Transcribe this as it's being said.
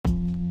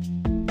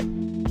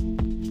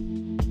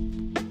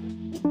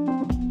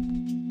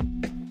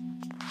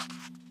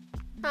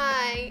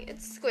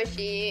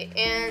Squishy,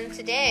 and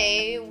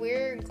today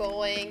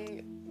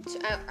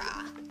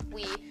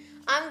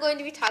I'm going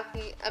to be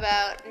talking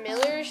about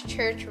Miller's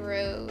Church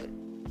Road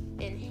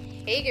in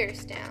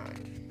Hagerstown,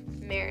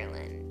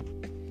 Maryland.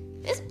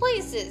 This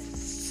place is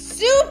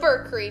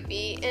super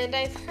creepy, and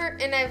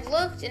I've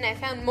looked and I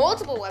found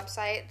multiple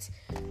websites.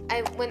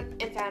 I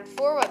went and found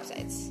 4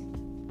 websites,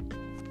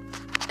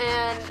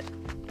 and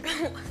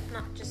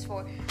not just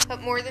 4,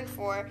 but more than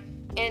 4.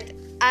 And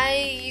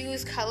I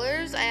use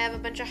colors. I have a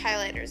bunch of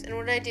highlighters, and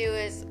what I do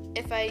is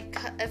if I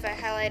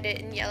highlight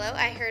it in yellow,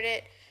 I heard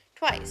it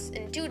twice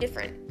in 2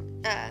 different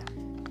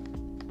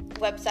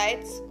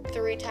websites.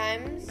 3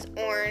 times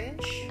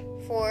orange,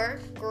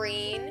 4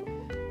 green,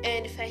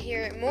 and if I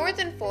hear it more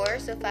than 4,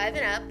 so 5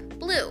 and up,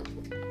 blue.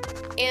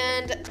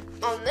 And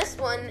on this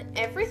one,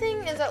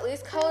 everything is at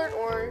least colored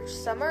orange,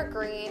 some are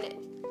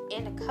green,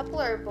 and a couple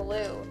are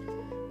blue.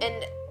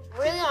 And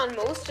really on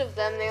most of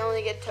them, they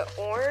only get to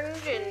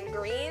orange and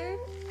green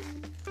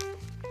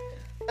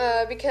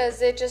because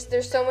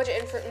there's so much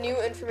new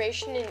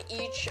information in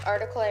each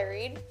article I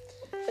read.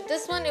 But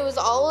this one, it was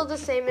all of the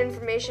same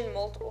information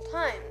multiple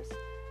times.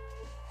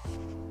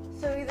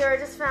 So either I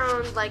just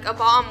found like a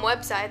bomb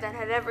website that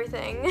had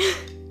everything,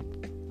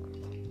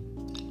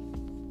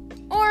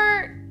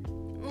 or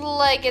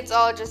like it's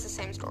all just the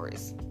same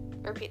stories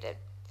repeated.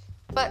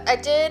 But I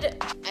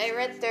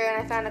read through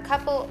and I found a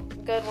couple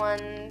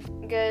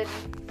good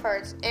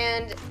parts,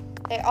 and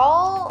they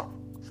all,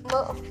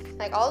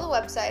 like all the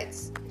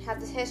websites have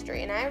this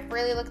history, and I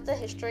really looked at the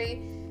history,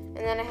 and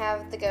then I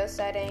have the ghost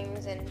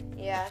sightings, and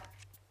yeah.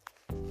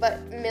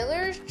 But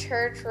Miller's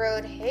Church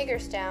Road,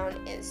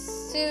 Hagerstown is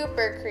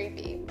super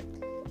creepy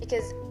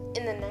because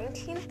in the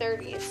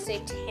 1930s,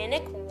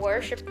 satanic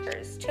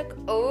worshippers took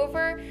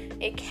over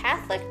a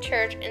Catholic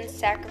church and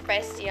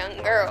sacrificed young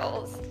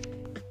girls.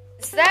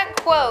 So that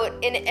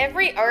quote in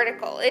every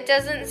article, it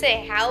doesn't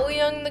say how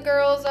young the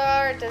girls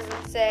are, it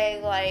doesn't say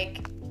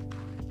like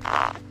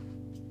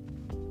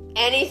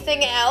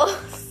anything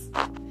else.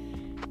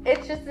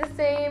 It's just the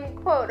same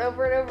quote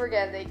over and over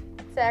again. They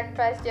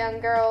sacrificed young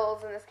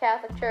girls in this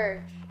Catholic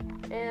church.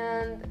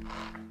 And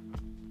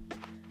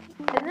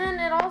then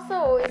it also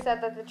always said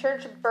that the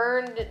church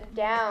burned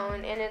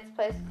down, in its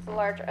place was a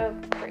large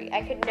oak tree.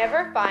 I could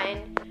never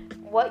find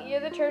what year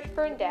the church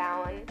burned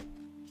down,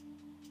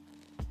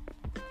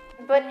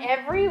 but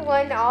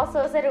everyone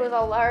also said it was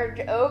a large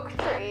oak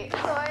tree,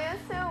 so I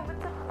assume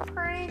it's a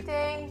pretty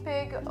dang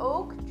big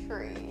oak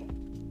tree.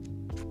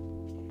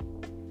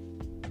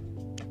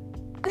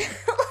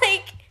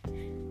 Like,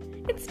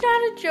 it's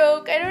not a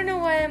joke. I don't know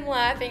why I'm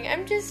laughing.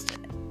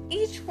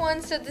 Each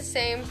one said the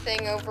same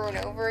thing over and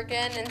over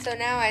again, and so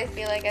now I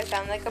feel like I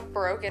sound like a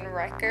broken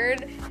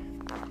record.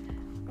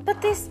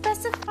 But they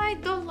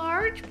specified the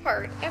large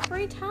part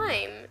every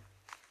time.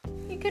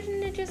 You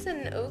couldn't have just said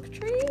an oak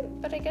tree,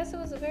 but I guess it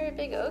was a very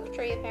big oak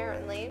tree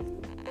apparently.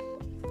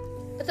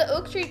 But the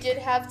oak tree did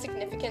have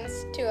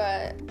significance to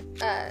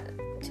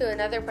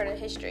another part of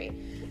history.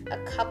 A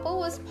couple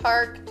was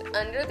parked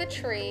under the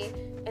tree,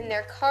 and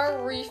their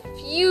car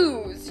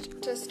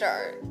refused to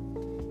start.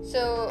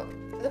 So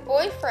the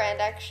boyfriend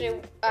actually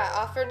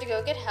offered to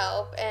go get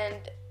help, and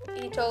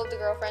he told the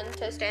girlfriend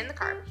to stay in the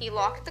car. He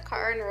locked the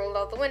car and rolled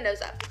all the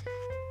windows up.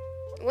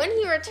 When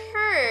he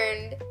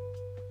returned,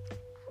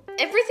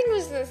 everything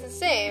was the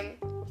same,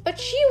 but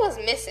she was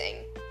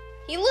missing.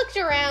 He looked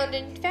around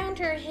and found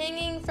her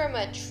hanging from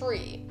a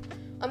tree.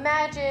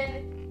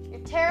 Imagine,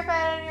 you're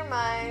terrified out of your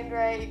mind,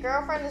 right? Your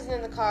girlfriend isn't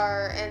in the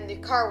car, and the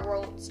car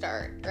won't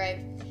start, right?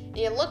 And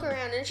you look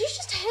around, and she's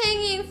just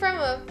hanging from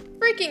a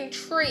freaking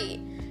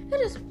tree. That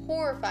is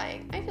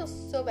horrifying. I feel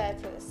so bad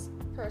for this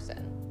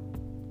person.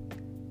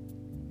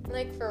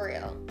 Like, for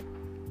real.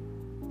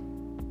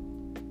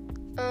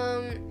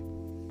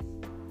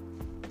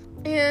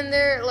 And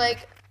they're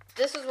like,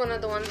 this is one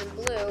of the ones in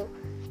blue.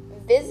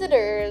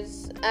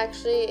 Visitors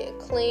actually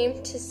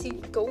claim to see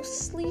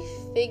ghostly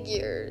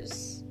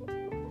figures.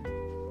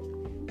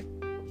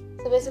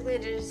 So basically,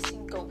 they just see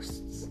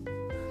ghosts.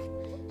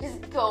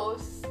 Just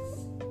ghosts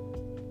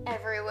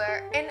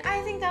everywhere. And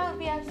I think that would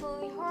be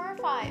absolutely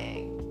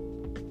horrifying.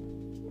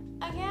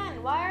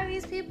 Again, why are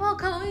these people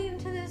going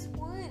into this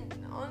wood,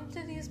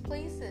 onto these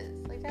places?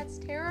 Like, that's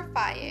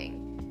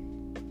terrifying.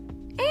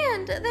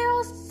 And they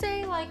also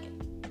say, like,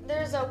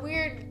 there's a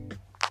weird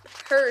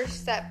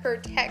curse that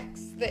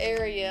protects the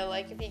area.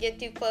 Like, if you get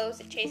too close,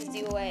 it chases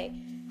you away.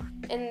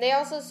 And they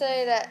also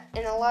say that,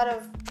 in a lot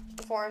of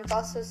forums,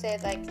 also say,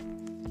 like,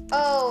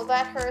 oh,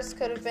 that hearse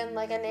could have been,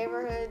 like, a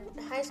neighborhood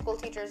high school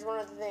teacher is one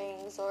of the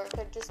things. Or it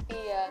could just be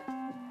a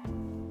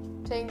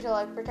thing to,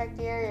 like, protect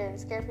the area and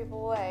scare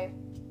people away.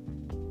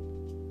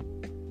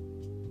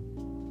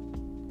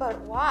 But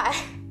why?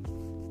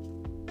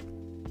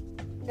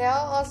 They'll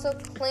also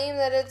claim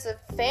that it's a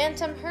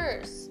phantom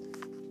hearse.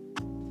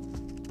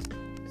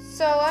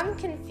 So I'm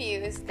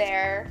confused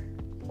there.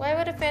 Why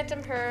would a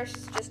phantom hearse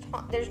just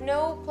haunt? There's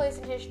no place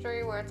in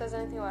history where it says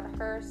anything about a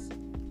hearse.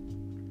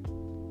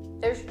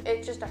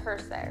 It's just a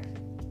hearse there.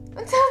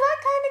 And so that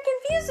kind of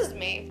confuses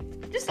me.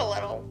 Just a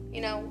little, you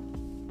know.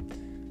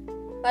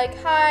 Like,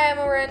 hi, I'm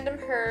a random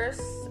hearse.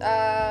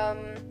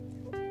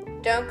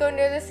 Don't go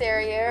near this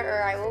area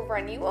or I will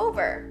run you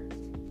over.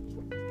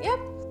 Yep.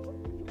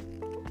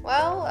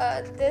 Well,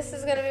 this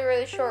is going to be a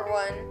really short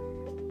one.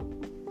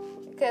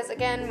 Because,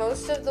 again,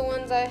 most of the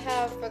ones I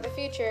have for the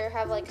future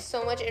have, like,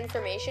 so much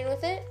information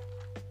with it.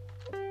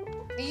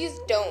 These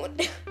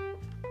don't.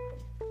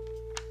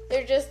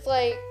 They're just,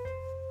 like,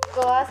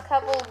 the last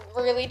couple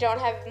really don't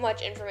have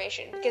much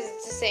information. Because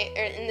it's the same,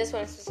 or in this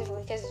one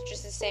specifically, because it's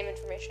just the same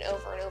information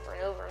over and over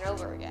and over and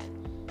over again.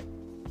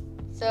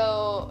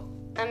 So,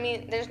 I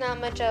mean, there's not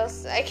much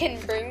else I can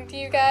bring to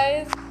you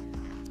guys.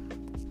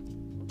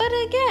 But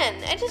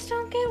again, I just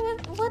don't get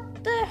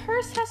what the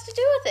hearse has to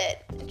do with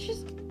it. It's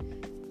just...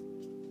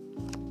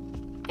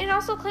 It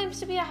also claims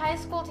to be a high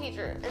school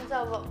teacher. And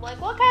so,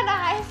 like, what kind of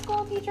high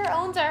school teacher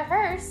owns a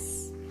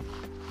hearse?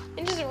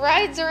 And just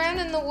rides around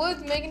in the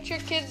woods making sure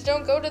kids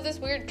don't go to this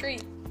weird tree.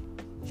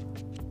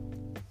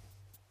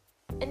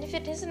 And if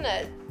it isn't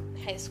a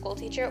high school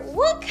teacher,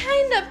 what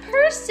kind of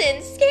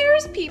person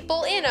scares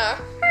people in a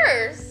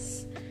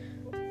hearse?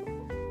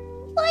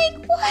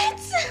 Like,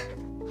 what?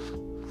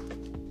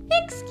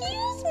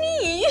 Excuse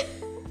me.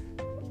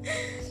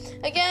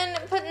 Again,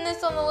 putting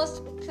this on the list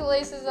of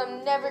places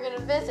I'm never gonna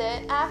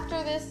visit. After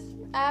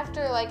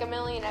like a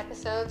million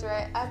episodes,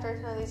 right? After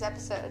some of these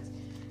episodes,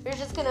 I'm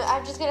just gonna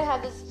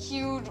have this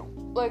huge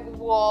like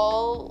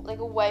wall, like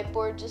a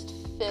whiteboard, just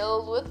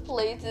filled with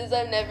places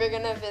I'm never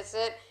gonna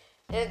visit.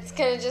 And it's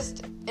gonna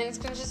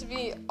just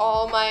be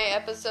all my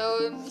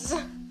episodes,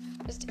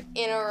 just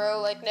in a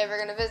row, like never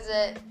gonna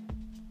visit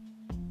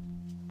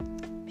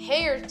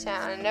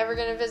Hagerstown. I'm never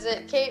gonna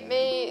visit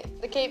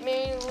the Cape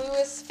May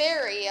Lewis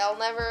Ferry. I'll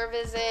never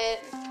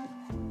visit,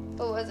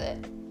 what was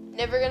it?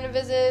 Never gonna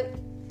visit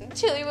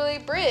Chilly Willy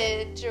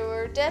Bridge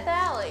or Death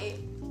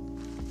Alley.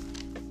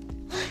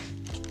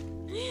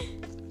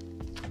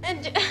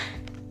 And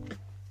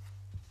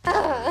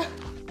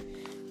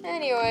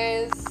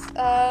anyways,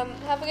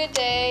 have a good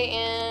day,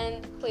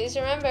 and please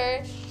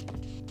remember,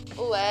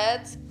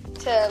 let's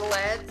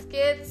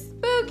get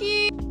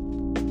spooky.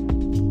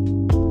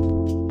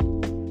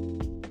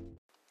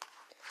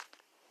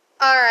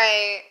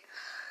 Alright,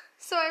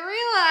 so I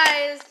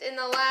realized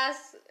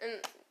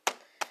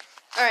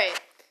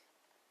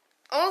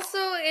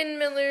also in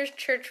Miller's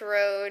Church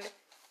Road,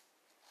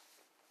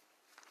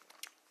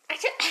 I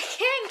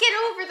can't get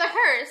over the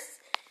hearse,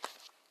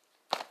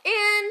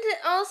 and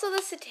also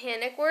the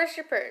satanic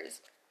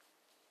worshippers.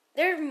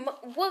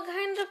 What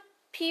kind of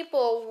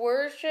people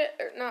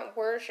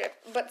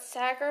but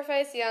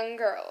sacrifice young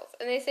girls?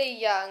 And they say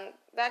young,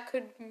 that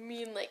could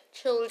mean like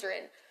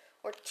children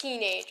or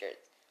teenagers.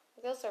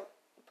 Those are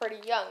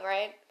pretty young,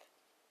 right?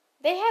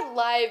 They had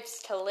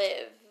lives to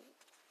live,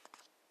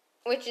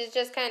 which is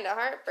just kind of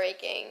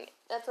heartbreaking.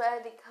 That's why I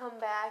had to come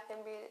back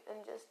and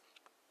just...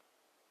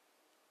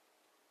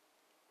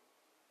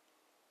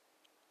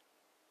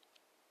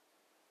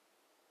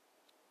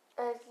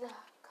 I had to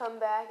come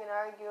back and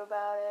argue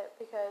about it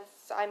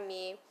because I'm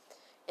me.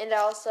 And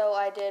also,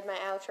 I did my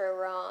outro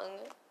wrong.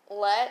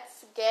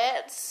 Let's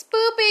get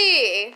spoopy!